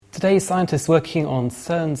Today, scientists working on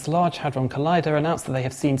CERN's Large Hadron Collider announced that they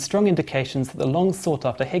have seen strong indications that the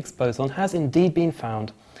long-sought-after Higgs boson has indeed been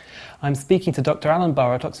found. I'm speaking to Dr. Alan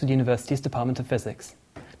Barr at Oxford University's Department of Physics.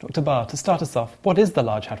 Dr. Barr, to start us off, what is the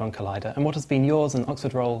Large Hadron Collider and what has been yours and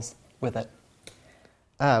Oxford roles with it?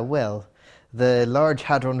 Well, the Large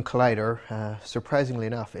Hadron Collider, surprisingly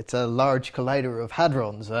enough, it's a large collider of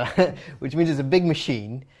hadrons, which means it's a big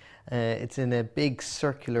machine. It's in a big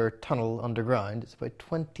circular tunnel underground. It's about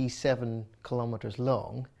 27 kilometres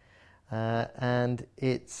long, and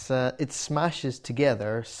it smashes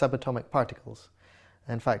together subatomic particles.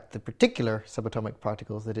 In fact, the particular subatomic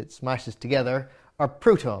particles that it smashes together are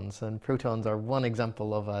protons, and protons are one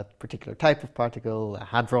example of a particular type of particle, a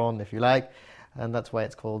hadron, if you like, and that's why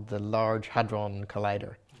it's called the Large Hadron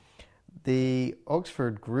Collider. The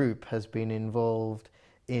Oxford group has been involved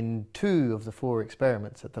in 2 of the 4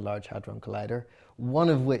 experiments at the Large Hadron Collider, one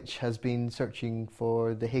of which has been searching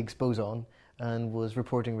for the Higgs boson and was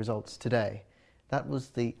reporting results today. That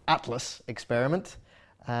was the ATLAS experiment,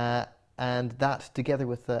 and that, together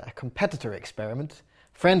with a competitor experiment,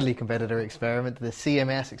 friendly competitor experiment, the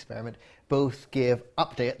CMS experiment, both gave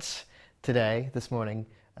updates today, this morning,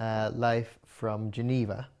 live from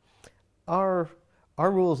Geneva. Our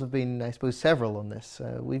roles have been, I suppose, several on this.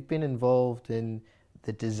 We've been involved in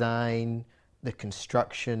the design, the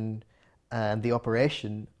construction, and the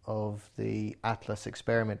operation of the ATLAS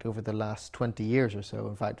experiment over the last 20 years or so.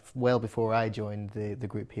 In fact, well before I joined the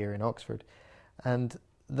group here in Oxford. And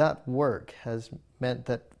that work has meant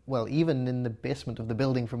that, well, even in the basement of the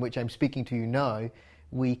building from which I'm speaking to you now,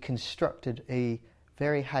 we constructed a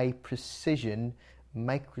very high precision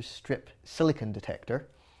microstrip silicon detector,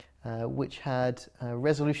 which had a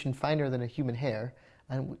resolution finer than a human hair,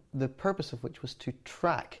 and the purpose of which was to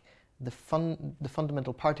track the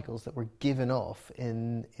fundamental particles that were given off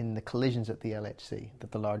in the collisions at the LHC,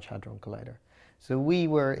 at the Large Hadron Collider. So we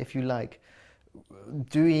were, if you like,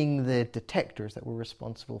 doing the detectors that were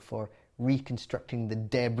responsible for reconstructing the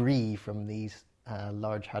debris from these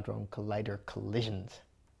Large Hadron Collider collisions.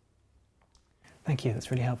 Thank you,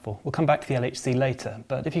 that's really helpful. We'll come back to the LHC later,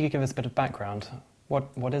 but if you could give us a bit of background,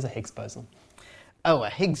 what is a Higgs boson? Oh, a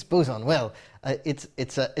Higgs boson. Well,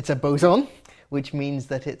 it's a boson, which means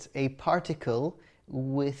that it's a particle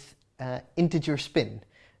with integer spin.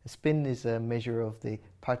 A spin is a measure of the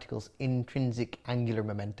particle's intrinsic angular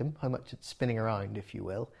momentum, how much it's spinning around, if you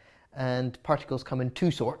will. And particles come in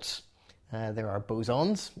 2 sorts. There are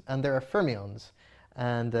bosons and there are fermions.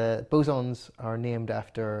 And bosons are named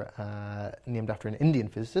after an Indian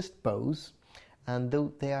physicist, Bose. And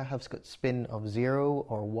they have got spin of 0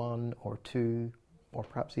 or 1 or 2 or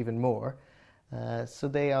perhaps even more. So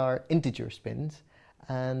they are integer spins,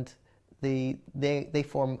 and they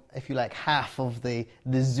form, if you like, half of the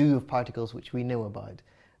zoo of particles which we know about.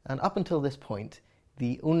 And up until this point,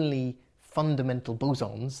 the only fundamental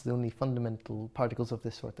bosons, the only fundamental particles of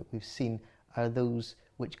this sort that we've seen are those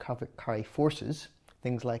which carry forces,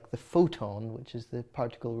 things like the photon, which is the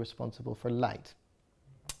particle responsible for light.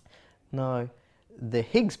 Now, the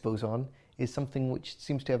Higgs boson is something which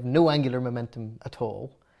seems to have no angular momentum at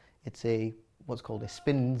all. It's what's called a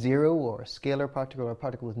spin 0, or a scalar particle, or a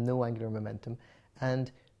particle with no angular momentum,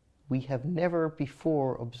 and we have never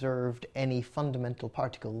before observed any fundamental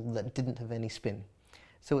particle that didn't have any spin.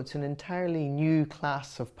 So it's an entirely new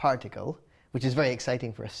class of particle, which is very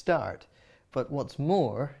exciting for a start. But what's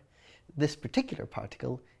more, this particular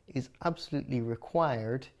particle is absolutely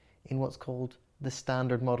required in what's called the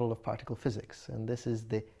Standard Model of Particle Physics, and this is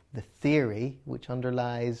the theory which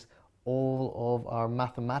underlies all of our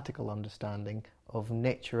mathematical understanding of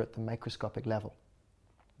nature at the microscopic level.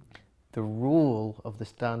 The role of the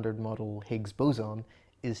Standard Model Higgs boson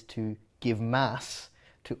is to give mass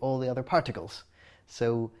to all the other particles.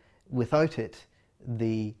 So without it,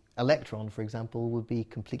 the electron, for example, would be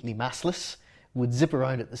completely massless, would zip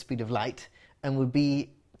around at the speed of light, and would be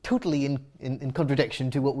totally in contradiction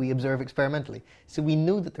to what we observe experimentally. So we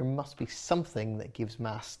know that there must be something that gives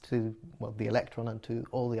mass to, well, the electron and to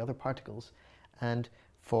all the other particles. And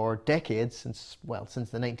for decades, since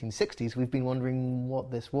the 1960s, we've been wondering what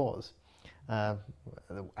this was. I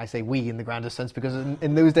say we in the grandest sense because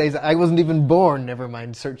in those days I wasn't even born, never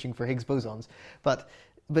mind searching for Higgs bosons. But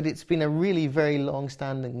it's been a really very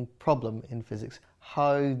long-standing problem in physics,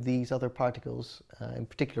 how these other particles, in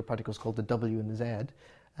particular particles called the W and the Z,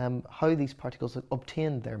 how these particles have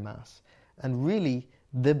obtained their mass. And really,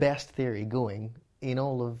 the best theory going in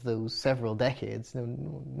all of those several decades,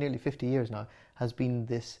 nearly 50 years now, has been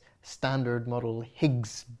this Standard Model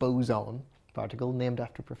Higgs boson particle named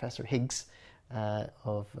after Professor Higgs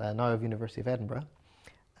of University of Edinburgh.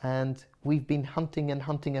 And we've been hunting and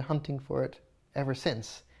hunting and hunting for it ever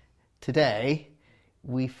since. Today,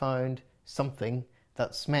 we found something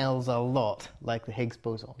that smells a lot like the Higgs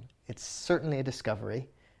boson. It's certainly a discovery,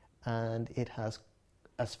 and it has,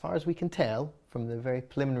 as far as we can tell from the very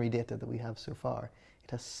preliminary data that we have so far,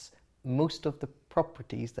 it has most of the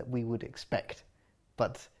properties that we would expect.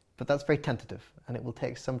 But that's very tentative, and it will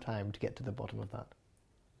take some time to get to the bottom of that.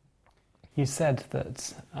 You said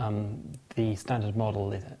that the standard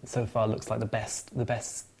model so far looks like the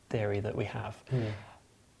best theory that we have.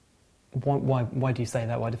 Why do you say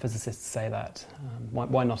that? Why do physicists say that?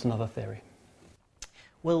 Why not another theory?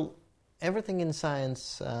 Well, everything in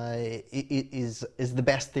science is the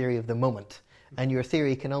best theory of the moment, and your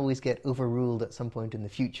theory can always get overruled at some point in the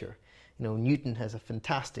future. You know, Newton has a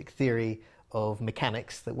fantastic theory of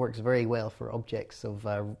mechanics that works very well for objects of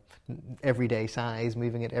everyday size,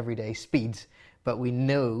 moving at everyday speeds. But we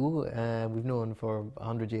know, we've known for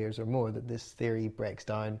 100 years or more, that this theory breaks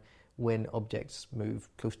down when objects move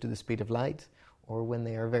close to the speed of light or when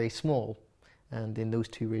they are very small. And in those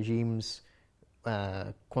two regimes,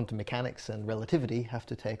 quantum mechanics and relativity have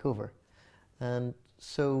to take over. And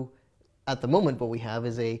so at the moment what we have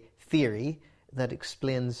is a theory that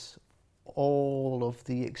explains all of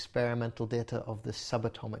the experimental data of the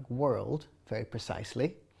subatomic world very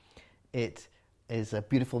precisely. It is a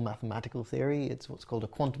beautiful mathematical theory. It's what's called a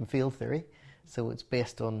quantum field theory. So it's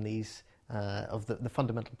based on these of the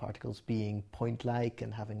fundamental particles being point-like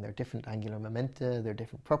and having their different angular momenta, their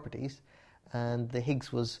different properties. And the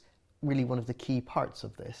Higgs was really one of the key parts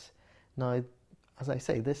of this. Now, as I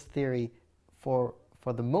say, this theory for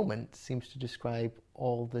the moment seems to describe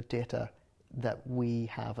all the data that we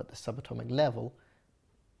have at the subatomic level,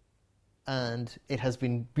 and it has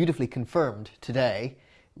been beautifully confirmed today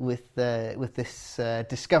with this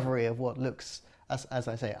discovery of what looks, as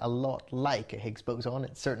I say, a lot like a Higgs boson.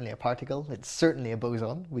 It's certainly a particle, it's certainly a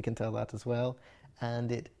boson, we can tell that as well,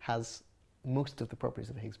 and it has most of the properties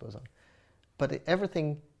of a Higgs boson. But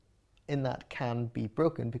everything in that can be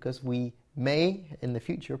broken because we may, in the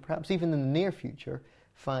future, perhaps even in the near future,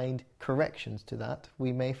 find corrections to that.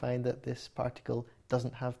 We may find that this particle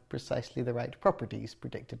doesn't have precisely the right properties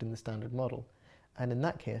predicted in the standard model. And in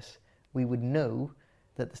that case, we would know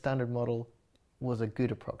that the standard model was a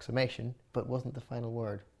good approximation, but wasn't the final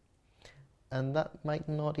word. And that might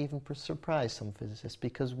not even surprise some physicists,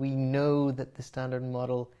 because we know that the standard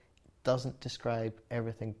model doesn't describe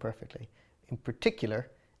everything perfectly. In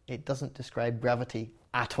particular, it doesn't describe gravity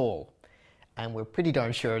at all. And we're pretty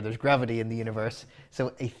darn sure there's gravity in the universe.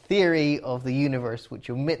 So a theory of the universe which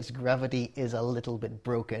omits gravity is a little bit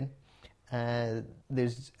broken.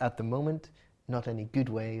 There's, at the moment, not any good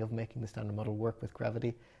way of making the standard model work with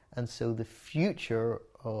gravity. And so the future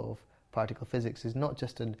of particle physics is not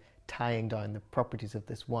just in tying down the properties of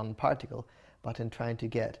this one particle, but in trying to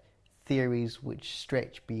get theories which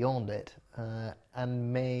stretch beyond it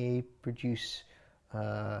and may produce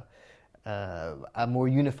a more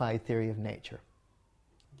unified theory of nature.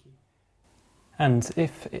 And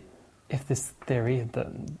if this theory,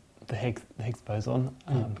 the Higgs boson,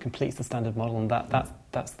 completes the standard model, and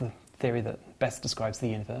that's the theory that best describes the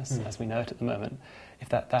universe as we know it at the moment, if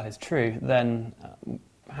that is true, then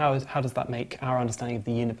how does that make our understanding of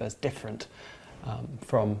the universe different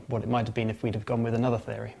from what it might have been if we'd have gone with another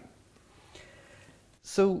theory?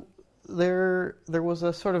 So there was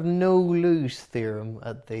a sort of no-lose theorem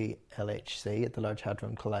at the LHC, at the Large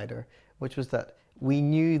Hadron Collider, which was that we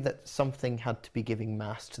knew that something had to be giving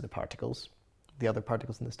mass to the particles, the other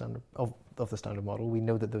particles in the standard of the standard model. We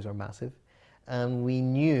know that those are massive, and we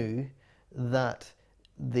knew that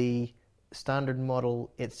the standard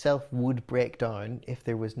model itself would break down if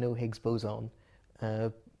there was no Higgs boson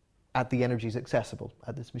at the energies accessible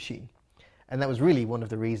at this machine. And that was really one of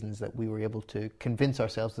the reasons that we were able to convince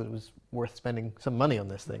ourselves that it was worth spending some money on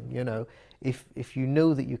this thing. You know, if you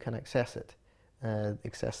know that you can access it,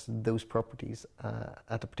 access those properties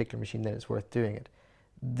at a particular machine, then it's worth doing it.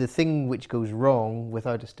 The thing which goes wrong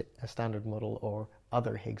without a standard model or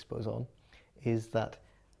other Higgs boson is that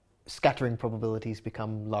scattering probabilities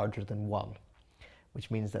become larger than 1,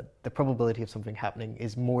 which means that the probability of something happening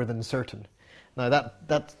is more than certain. Now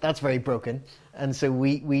that's very broken, and so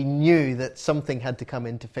we knew that something had to come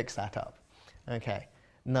in to fix that up. Okay,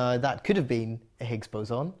 now that could have been a Higgs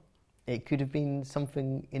boson, it could have been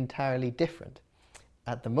something entirely different.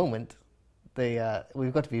 At the moment,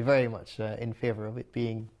 we've got to be very much in favour of it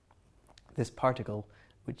being this particle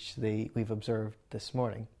which we've observed this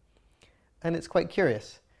morning. And it's quite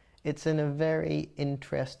curious. It's in a very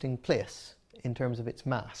interesting place in terms of its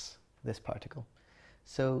mass, this particle.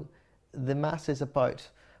 So the mass is about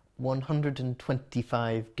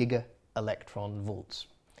 125 giga-electron volts.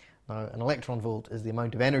 Now, an electron volt is the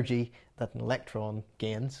amount of energy that an electron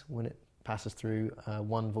gains when it passes through a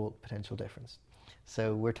 1 volt potential difference.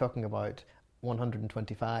 So we're talking about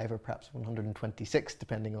 125 or perhaps 126,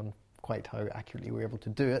 depending on quite how accurately we're able to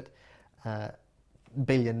do it,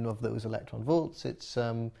 billion of those electron volts. It's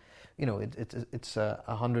it's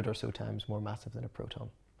 100 or so times more massive than a proton,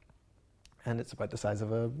 and it's about the size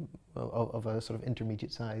of a sort of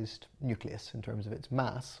intermediate-sized nucleus in terms of its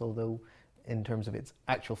mass. Although, in terms of its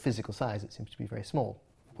actual physical size, it seems to be very small,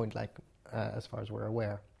 point-like, as far as we're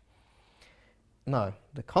aware. Now,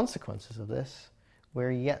 the consequences of this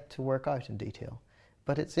we're yet to work out in detail,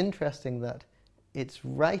 but it's interesting that it's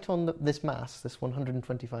right on this mass, this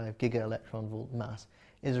 125 giga-electron volt mass,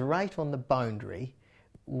 is right on the boundary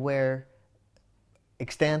where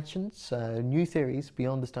extensions, new theories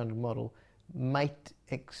beyond the standard model, might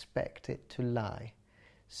expect it to lie.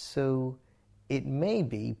 So it may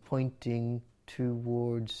be pointing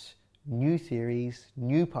towards new theories,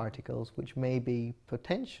 new particles, which may be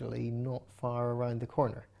potentially not far around the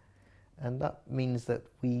corner. And that means that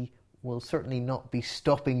we will certainly not be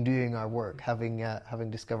stopping doing our work, having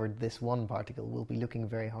discovered this one particle. We'll be looking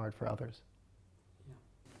very hard for others.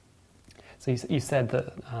 So you said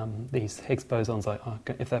that these Higgs bosons,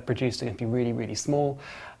 if they're produced, are going to be really, really small.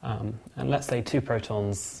 And let's say two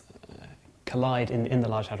protons collide in the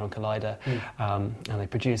Large Hadron Collider, and they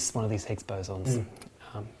produce one of these Higgs bosons.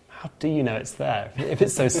 How do you know it's there? If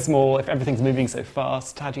it's so small, if everything's moving so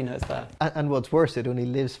fast, how do you know it's there? And what's worse, it only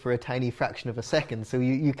lives for a tiny fraction of a second, so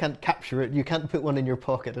you can't capture it. You can't put one in your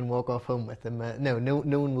pocket and walk off home with them. No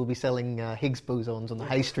one will be selling Higgs bosons on the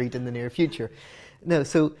high street in the near future. No,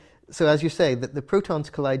 so as you say, that the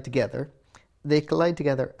protons collide together. They collide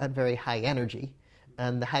together at very high energy,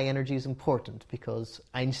 and the high energy is important because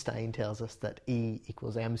Einstein tells us that E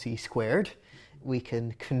equals mc squared. We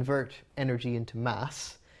can convert energy into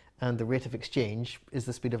mass, and the rate of exchange is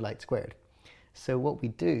the speed of light squared. So what we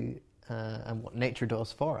do, and what nature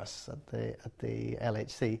does for us at the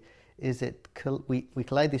LHC, is we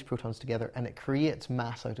collide these protons together, and it creates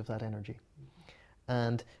mass out of that energy.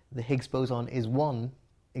 And the Higgs boson is one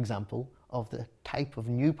example of the type of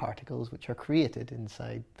new particles which are created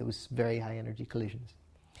inside those very high energy collisions.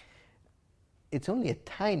 It's only a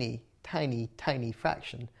tiny, tiny, tiny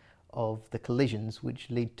fraction of the collisions which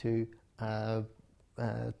lead to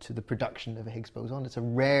the production of a Higgs boson. It's a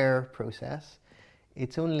rare process.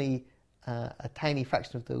 It's only a tiny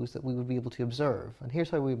fraction of those that we would be able to observe. And here's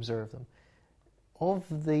how we observe them. Of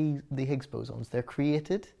the Higgs bosons, they're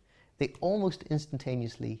created, they almost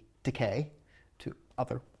instantaneously decay to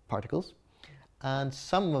other particles, and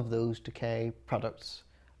some of those decay products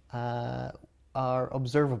are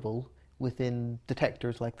observable within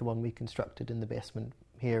detectors like the one we constructed in the basement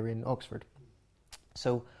here in Oxford.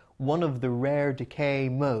 So one of the rare decay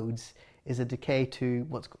modes is a decay to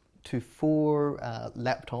four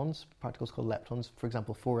leptons, particles called leptons, for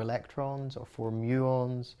example 4 electrons or 4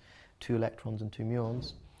 muons, 2 electrons and 2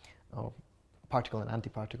 muons, or particle and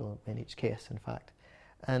antiparticle in each case, in fact.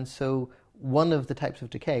 And so one of the types of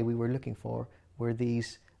decay we were looking for were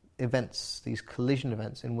these events, these collision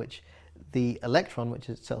events in which the electron, which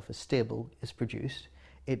itself is stable, is produced.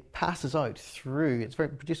 It passes out through,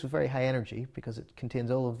 produced with very high energy because it contains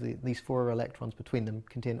all of these 4 electrons between them,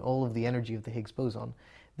 contain all of the energy of the Higgs boson.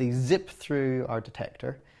 They zip through our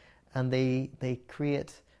detector, and they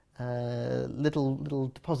create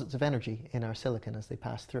little deposits of energy in our silicon as they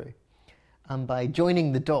pass through. And by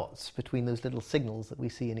joining the dots between those little signals that we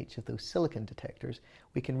see in each of those silicon detectors,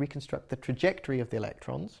 we can reconstruct the trajectory of the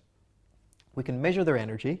electrons, we can measure their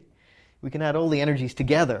energy, we can add all the energies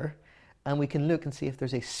together, and we can look and see if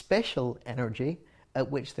there's a special energy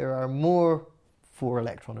at which there are more 4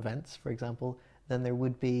 electron events, for example, than there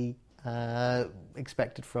would be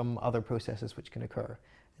expected from other processes which can occur.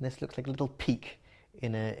 And this looks like a little peak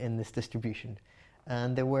in this distribution.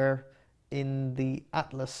 And there were, in the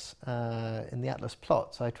Atlas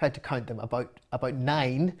plots, I tried to count them, about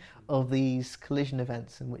 9 of these collision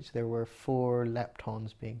events in which there were 4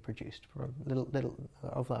 leptons being produced, for a little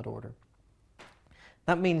of that order.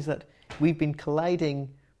 That means that we've been colliding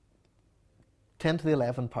 10 to the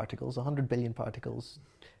 11 particles, 100 billion particles,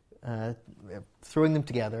 throwing them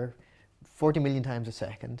together 40 million times a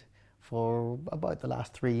second for about the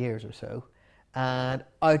last 3 years or so. And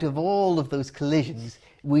out of all of those collisions,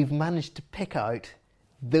 we've managed to pick out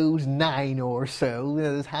those 9 or so,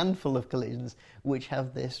 those handful of collisions, which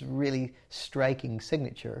have this really striking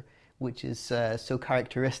signature, which is so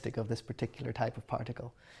characteristic of this particular type of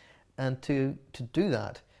particle. And to do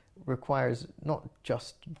that requires not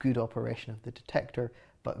just good operation of the detector,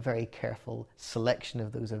 but very careful selection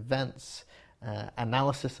of those events,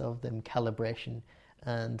 analysis of them, calibration.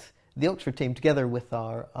 And the Oxford team, together with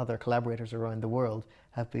our other collaborators around the world,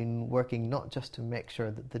 have been working not just to make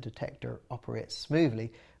sure that the detector operates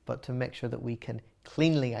smoothly, but to make sure that we can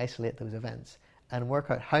cleanly isolate those events and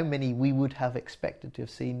work out how many we would have expected to have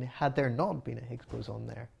seen had there not been a Higgs boson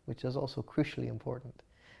there, which is also crucially important.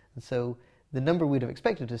 And so the number we'd have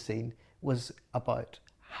expected to have seen was about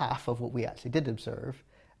half of what we actually did observe,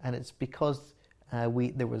 and it's because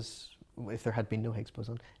if there had been no Higgs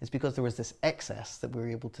boson, it's because there was this excess that we were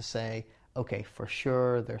able to say, okay, for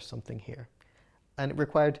sure there's something here. And it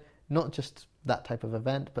required not just that type of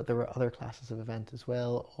event, but there were other classes of event as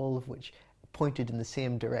well, all of which pointed in the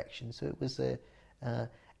same direction. So it was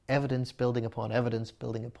evidence building upon evidence,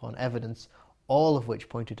 all of which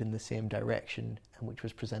pointed in the same direction and which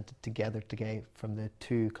was presented together from the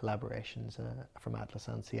two collaborations from Atlas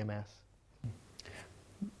and CMS.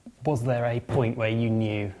 Was there a point where you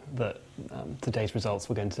knew that today's results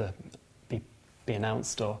were going to be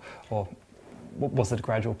announced, or was it a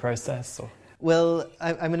gradual process? Or? Well,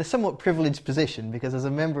 I'm in a somewhat privileged position because as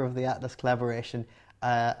a member of the Atlas collaboration,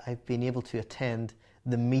 I've been able to attend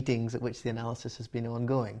the meetings at which the analysis has been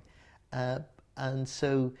ongoing. And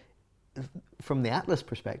so from the Atlas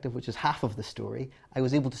perspective, which is half of the story, I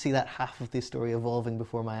was able to see that half of the story evolving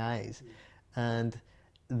before my eyes. And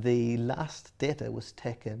the last data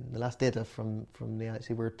from the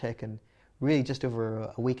LHC were taken really just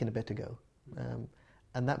over a week and a bit ago.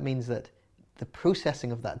 And that means that the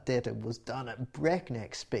processing of that data was done at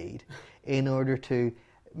breakneck speed in order to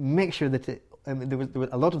make sure that there was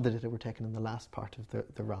a lot of the data were taken in the last part of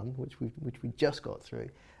the run, which we just got through,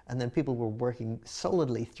 and then people were working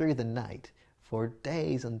solidly through the night for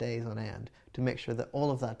days and days on end to make sure that all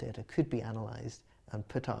of that data could be analysed and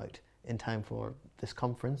put out in time for this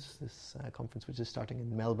conference which is starting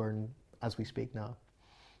in Melbourne as we speak now,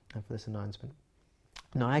 and for this announcement.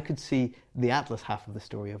 Now I could see the Atlas half of the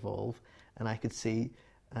story evolve, and I could see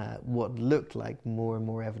what looked like more and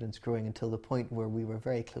more evidence growing until the point where we were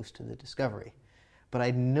very close to the discovery. But I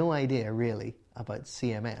had no idea really about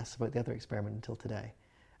CMS, about the other experiment, until today.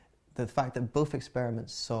 The fact that both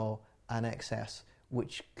experiments saw an excess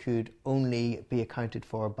which could only be accounted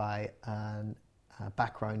for by a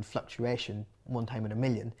background fluctuation 1 time in a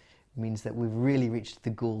million means that we've really reached the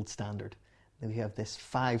gold standard. We have this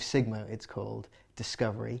 5 sigma, it's called,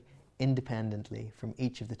 discovery independently from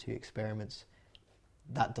each of the 2 experiments.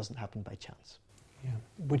 That doesn't happen by chance. Yeah.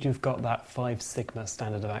 Would you have got that 5 sigma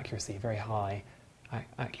standard of accuracy, very high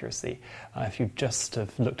accuracy, if you just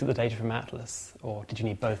have looked at the data from Atlas, or did you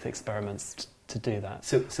need both experiments to do that?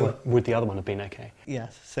 So would the other one have been okay?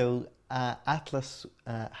 Yes. So Atlas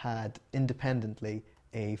had independently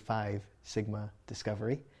a 5 sigma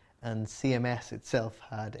discovery, and CMS itself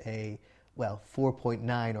had a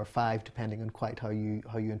 4.9 or 5, depending on quite how you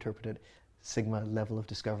interpret it, sigma level of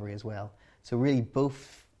discovery as well. So really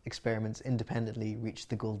both experiments independently reached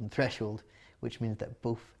the golden threshold, which means that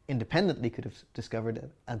both independently could have discovered it,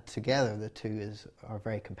 and together the 2 are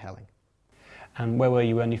very compelling. And where were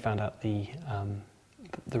you when you found out the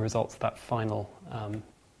results of that final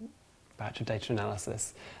batch of data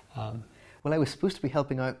analysis? Well, I was supposed to be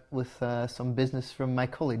helping out with some business from my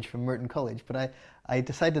college, from Merton College, but I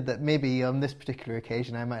decided that maybe on this particular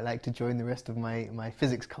occasion I might like to join the rest of my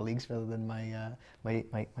physics colleagues rather than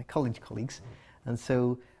my college colleagues. And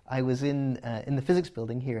so I was in the physics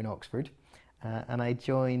building here in Oxford, and I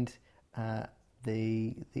joined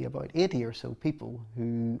the about 80 or so people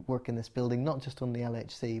who work in this building, not just on the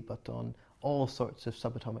LHC, but on all sorts of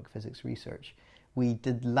subatomic physics research. We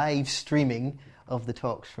did live streaming of the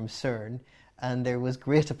talks from CERN, and there was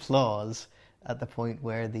great applause at the point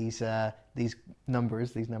where these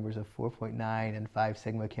numbers of 4.9 and 5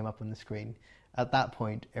 sigma came up on the screen. At that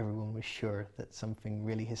point, everyone was sure that something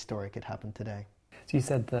really historic had happened today. So you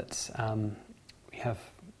said that we have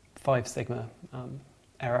 5 sigma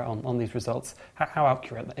error on these results. How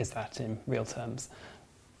accurate is that in real terms?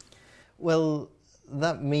 Well,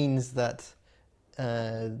 that means that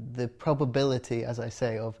the probability, as I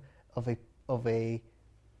say, of a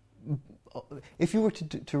if you were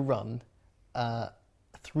to run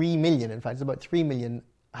 3 million, in fact, it's about 3 million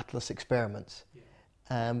Atlas experiments,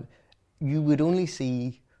 you would only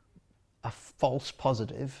see a false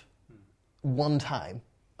positive 1 time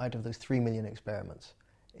out of those 3 million experiments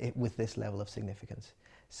with this level of significance.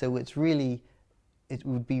 So it's really,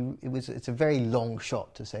 it's a very long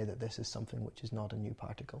shot to say that this is something which is not a new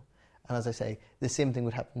particle. And as I say, the same thing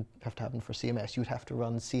would have to happen for CMS. You would have to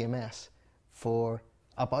run CMS for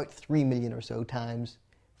about 3 million or so times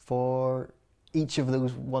for each of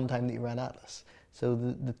those 1 time that you ran Atlas. So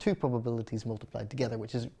the two probabilities multiplied together,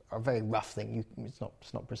 which is a very rough thing. It's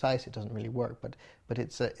not precise. It doesn't really work. But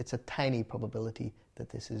it's a tiny probability that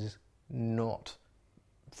this is not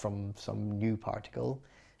from some new particle.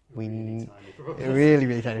 Really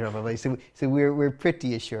Tiny probability. So we're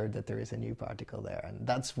pretty assured that there is a new particle there, and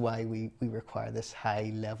that's why we require this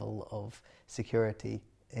high level of security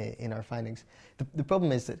in our findings. The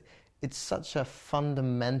problem is that it's such a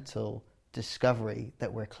fundamental discovery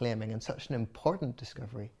that we're claiming, and such an important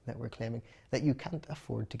discovery that we're claiming, that you can't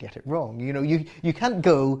afford to get it wrong. You can't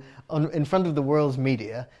go in front of the world's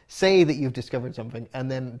media, say that you've discovered something, and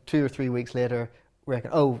then 2 or 3 weeks later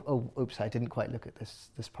reckon, oops, I didn't quite look at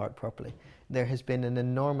this part properly. There has been an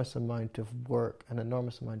enormous amount of work, an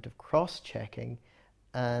enormous amount of cross-checking,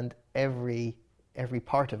 and every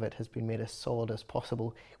part of it has been made as solid as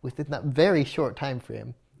possible within that very short time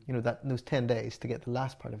frame. Those 10 days to get the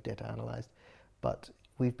last part of data analysed. But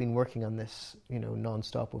we've been working on this,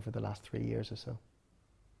 non-stop over the last 3 years or so.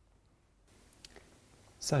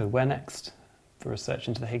 So where next for research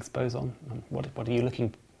into the Higgs boson? And what are you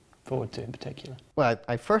looking forward to in particular? Well,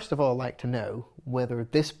 I first of all like to know whether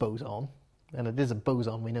this boson, and it is a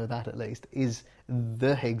boson, we know that at least, is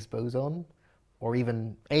the Higgs boson, or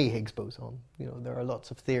even a Higgs boson. There are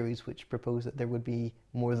lots of theories which propose that there would be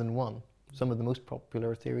more than one. Some of the most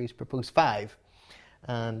popular theories propose 5.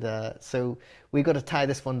 And so we've got to tie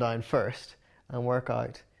this one down first and work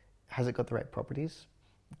out, has it got the right properties?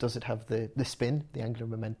 Does it have the spin, the angular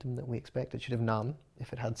momentum that we expect? It should have none.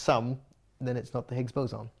 If it had some, then it's not the Higgs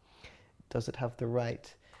boson. Does it have the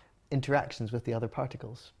right interactions with the other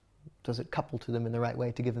particles? Does it couple to them in the right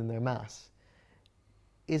way to give them their mass?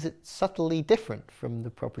 Is it subtly different from the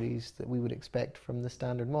properties that we would expect from the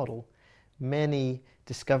standard model? Many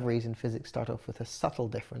discoveries in physics start off with a subtle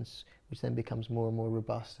difference, which then becomes more and more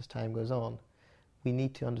robust as time goes on. We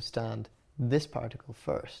need to understand this particle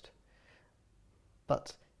first.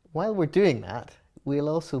 But while we're doing that, we'll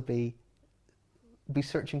also be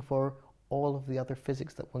searching for all of the other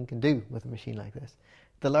physics that one can do with a machine like this.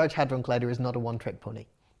 The Large Hadron Collider is not a one-trick pony.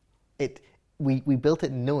 We built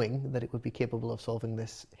it knowing that it would be capable of solving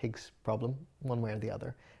this Higgs problem, one way or the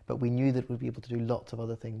other, but we knew that it would be able to do lots of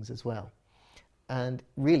other things as well. And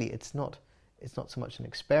really, it's not so much an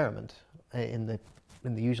experiment in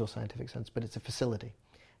the usual scientific sense, but it's a facility.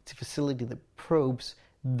 It's a facility that probes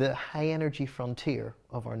the high-energy frontier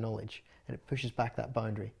of our knowledge, and it pushes back that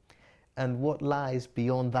boundary. And what lies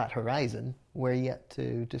beyond that horizon, we're yet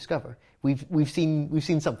to discover. We've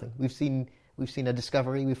seen something. We've seen a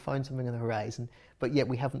discovery. We've found something on the horizon, but yet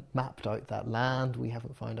we haven't mapped out that land. We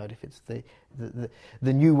haven't found out if it's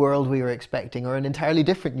the new world we were expecting, or an entirely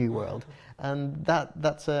different new world. And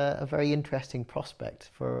that's a very interesting prospect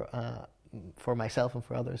for myself and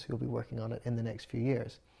for others who will be working on it in the next few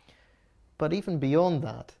years. But even beyond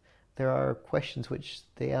that, there are questions which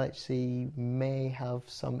the LHC may have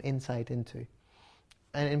some insight into.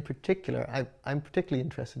 And in particular, I'm particularly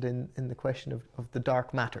interested in the question of the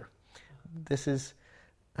dark matter. This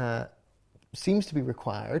seems to be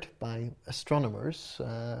required by astronomers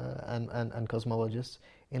and cosmologists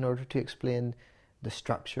in order to explain the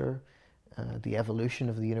structure, the evolution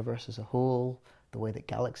of the universe as a whole, the way that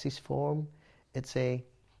galaxies form.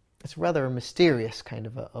 It's rather a mysterious kind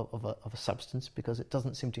of a substance, because it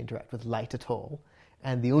doesn't seem to interact with light at all.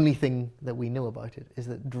 And the only thing that we know about it is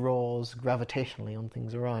that it draws gravitationally on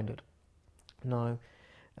things around it. Now,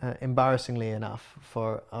 embarrassingly enough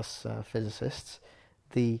for us physicists,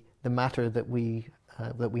 the matter that we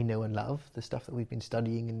know and love, the stuff that we've been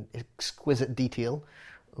studying in exquisite detail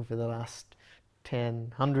over the last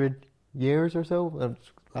 100 years or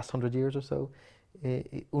so,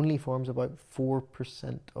 it only forms about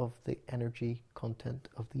 4% of the energy content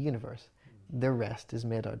of the universe. The rest is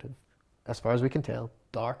made out of, as far as we can tell,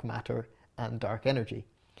 dark matter and dark energy.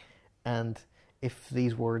 And if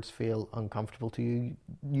these words feel uncomfortable to you,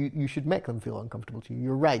 you should make them feel uncomfortable to you.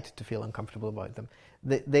 You're right to feel uncomfortable about them.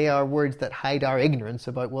 They are words that hide our ignorance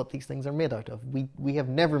about what these things are made out of. We have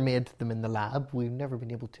never made them in the lab. We've never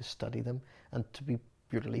been able to study them. And to be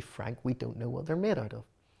brutally frank, we don't know what they're made out of.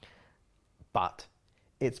 But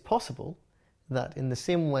it's possible that in the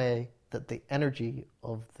same way that the energy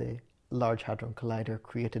of the Large Hadron Collider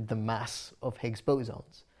created the mass of Higgs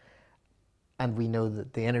bosons, and we know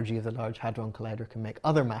that the energy of the Large Hadron Collider can make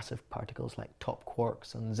other massive particles like top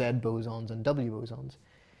quarks and Z bosons and W bosons,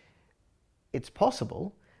 it's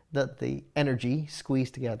possible that the energy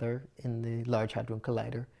squeezed together in the Large Hadron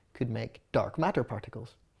Collider could make dark matter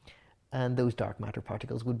particles. And those dark matter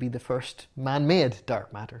particles would be the first man-made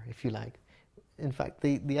dark matter, if you like. in fact,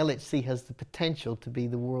 the LHC has the potential to be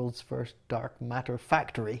the world's first dark matter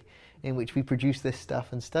factory in which we produce this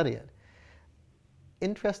stuff and study it.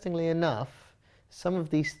 Interestingly enough, some of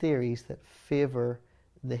these theories that favour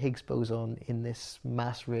the Higgs boson in this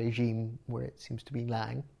mass regime where it seems to be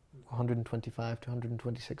lying, 125 to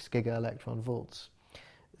 126 giga-electron volts,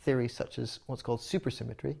 theories such as what's called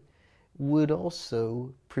supersymmetry, would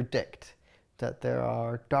also predict that there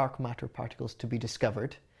are dark matter particles to be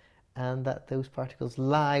discovered, and that those particles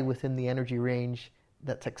lie within the energy range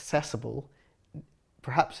that's accessible,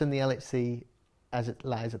 perhaps in the LHC as it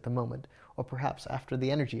lies at the moment, or perhaps after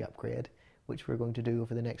the energy upgrade, which we're going to do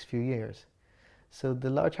over the next few years. So the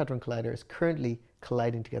Large Hadron Collider is currently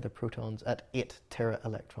colliding together protons at 8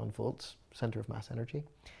 tera-electron volts, center of mass energy.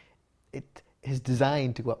 It is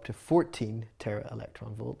designed to go up to 14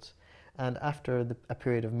 tera-electron volts, and after a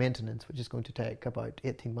period of maintenance, which is going to take about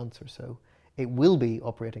 18 months or so, it will be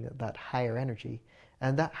operating at that higher energy,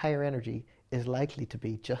 and that higher energy is likely to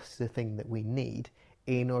be just the thing that we need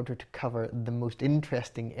in order to cover the most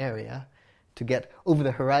interesting area, to get over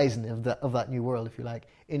the horizon of that new world, if you like,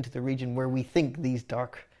 into the region where we think these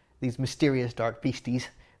mysterious dark beasties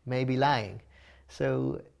may be lying.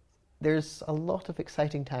 So there's a lot of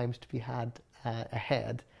exciting times to be had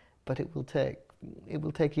ahead, but it will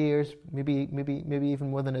take years, maybe even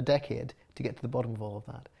more than a decade, to get to the bottom of all of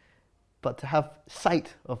that. But to have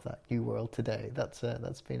sight of that new world today, that's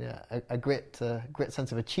been a great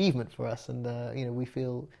sense of achievement for us, and we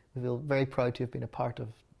feel very proud to have been a part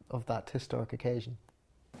of that historic occasion.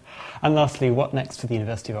 And lastly, what next for the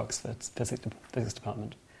University of Oxford's Physics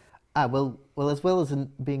Department? Well, as well as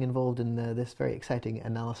being involved in this very exciting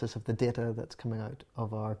analysis of the data that's coming out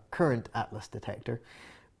of our current ATLAS detector,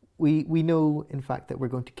 we know, in fact, that we're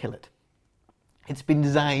going to kill it. It's been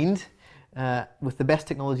designed with the best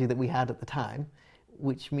technology that we had at the time,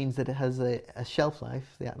 which means that it has a shelf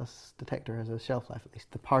life. The ATLAS detector has a shelf life, at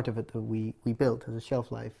least the part of it that we built has a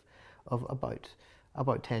shelf life of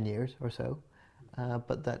about 10 years or so,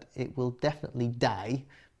 but that it will definitely die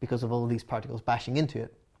because of all of these particles bashing into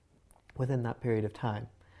it within that period of time.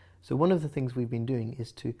 So one of the things we've been doing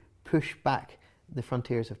is to push back the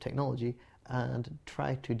frontiers of technology and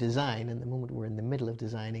try to design, and at the moment we're in the middle of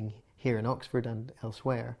designing here in Oxford and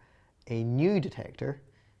elsewhere, a new detector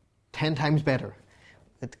 10 times better.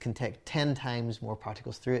 It can take 10 times more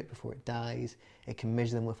particles through it before it dies. It can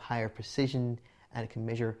measure them with higher precision, and it can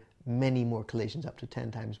measure many more collisions, up to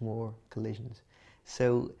 10 times more collisions.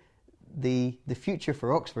 So the future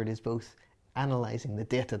for Oxford is both analysing the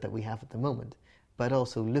data that we have at the moment, but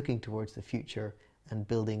also looking towards the future and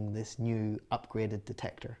building this new upgraded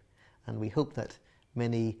detector. And we hope that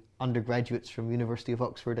many undergraduates from University of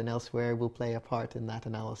Oxford and elsewhere will play a part in that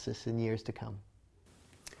analysis in years to come.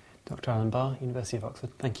 Dr. Alan Barr, University of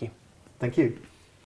Oxford, thank you. Thank you.